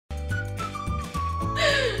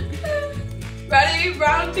ready?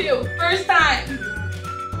 Round 2. First time.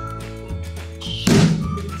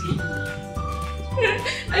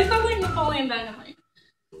 I sound like Napoleon Dynamite.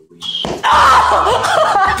 Oh!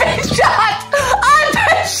 I've been shot! I've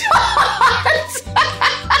been shot!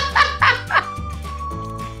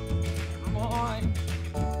 Come on.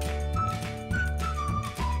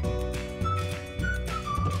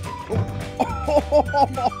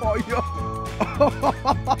 Oh, yo.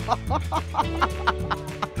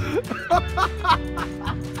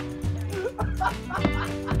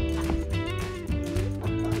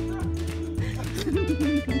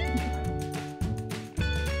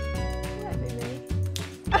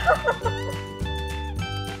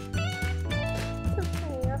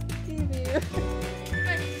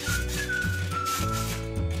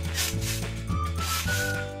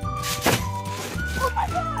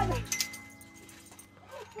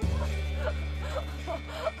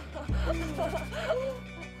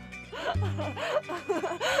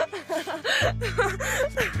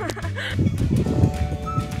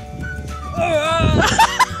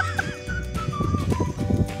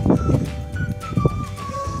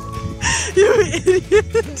 You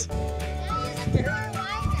idiot!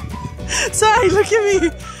 Sorry, look at me!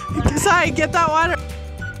 Sorry, get that water!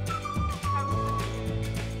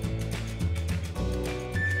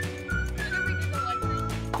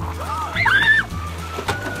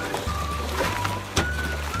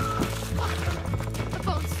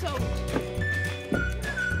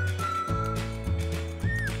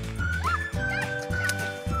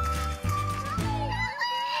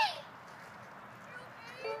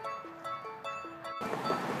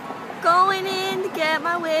 Going in to get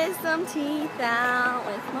my wisdom teeth out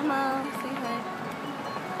with my mom. Say hi.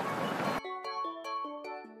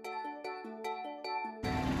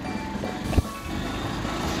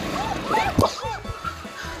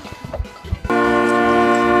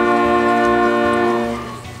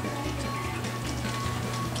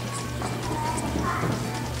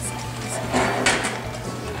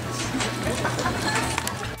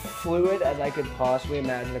 Fluid as I could possibly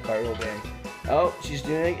imagine a cartwheel being. Oh, she's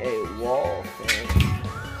doing a wall thing.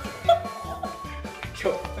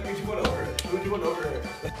 Yo, let me do one over. Let me do one over.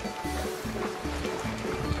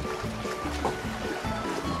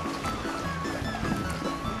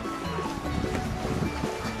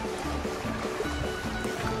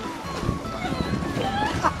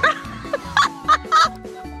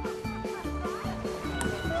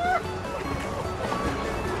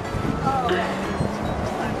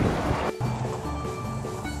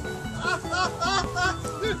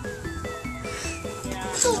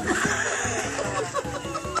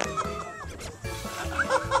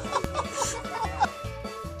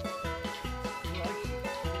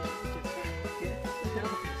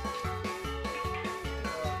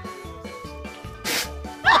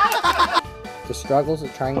 The struggles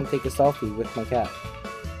of trying to take a selfie with my cat.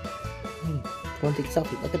 Hey, go and take a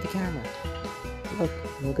selfie. Look at the camera.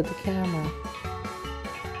 Look at the camera.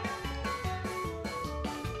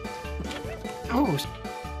 Oh.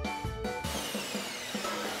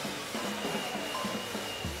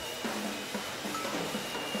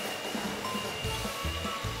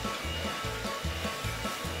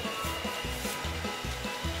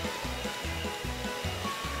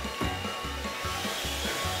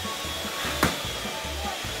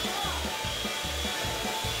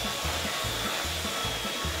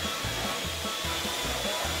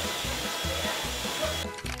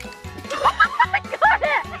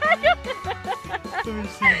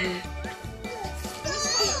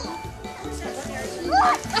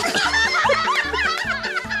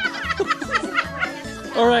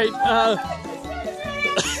 All right,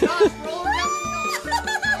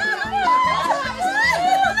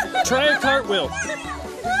 try a cartwheel.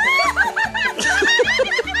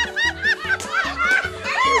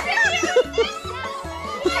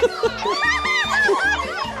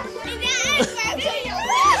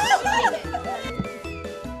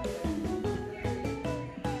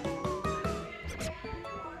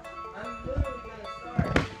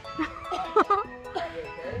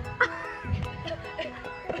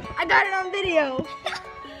 I got it on video.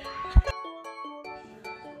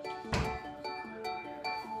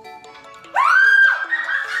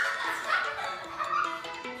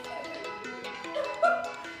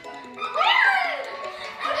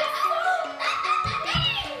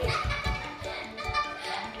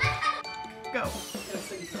 Go.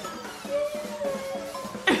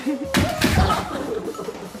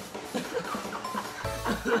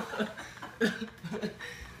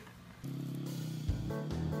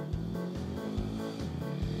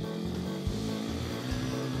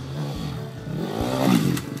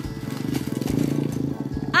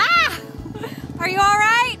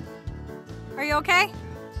 okay?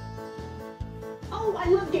 Oh, I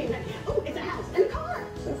love game night. Oh, it's a house and a car.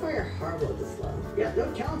 So far, you're horrible at this, Flo. Yeah,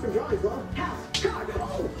 no talent for drawings, Flo. House, car,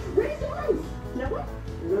 oh, raise the roof. Now what?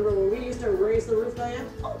 Remember when we used to raise the roof, Diane?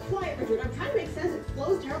 Oh, quiet, Richard. I'm trying to make sense of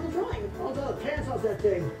Flo's terrible drawing. Oh, the pants off that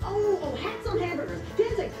thing. Oh, hats on hamburgers.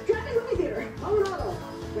 Dancing, driving movie theater. Oh, no.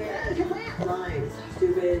 Lines.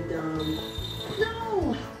 Stupid, dumb.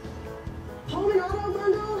 No! Home and auto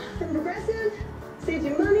bundle from Progressive. Saves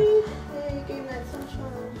you money. Yeah, you gave that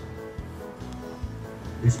sunshine.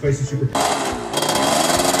 Your spicy super.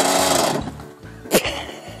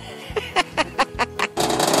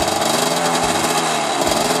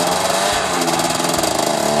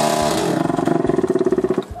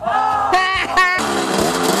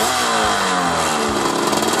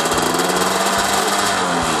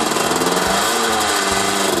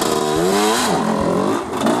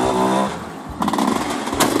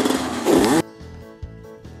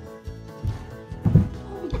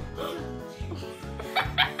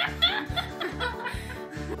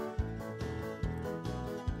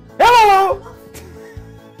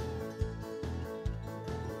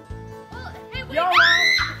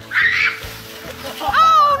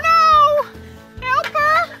 Oh no! Help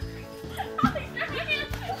her!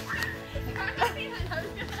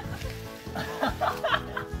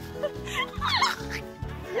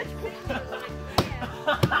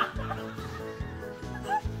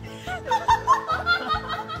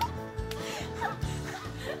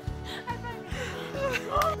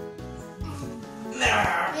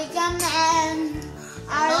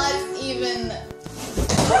 Not even.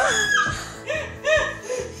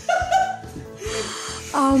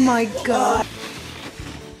 Oh my god.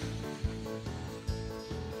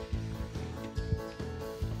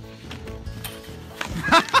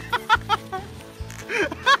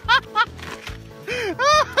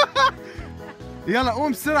 يلا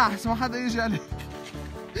قوم بسرعة عشان ما حدا يجي عليك.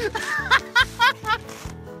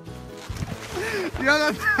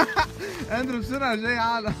 يلا اندرو بسرعة جاي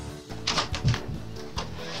عالم.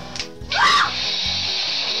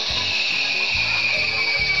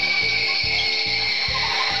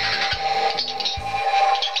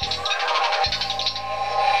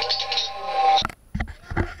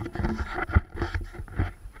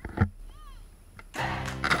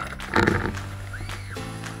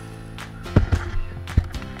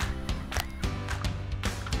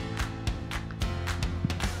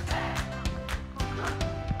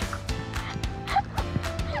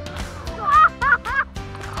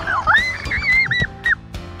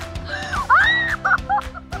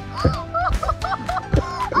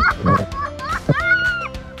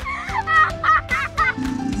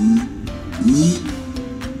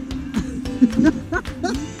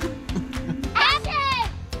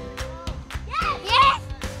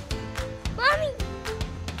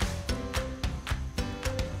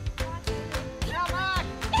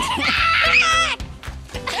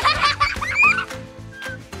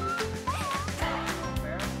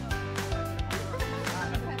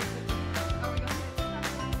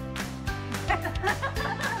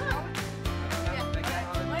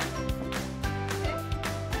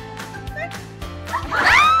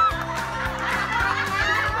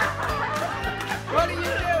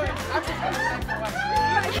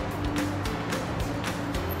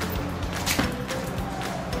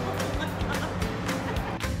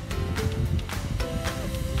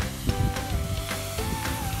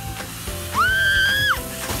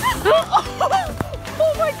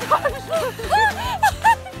 Oh my gosh!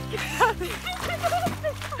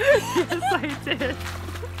 Yes, I did.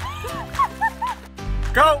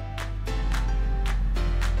 Go!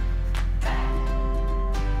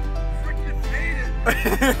 Freaking made it!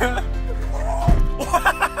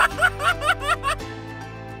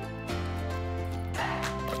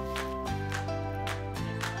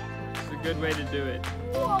 It's a good way to do it.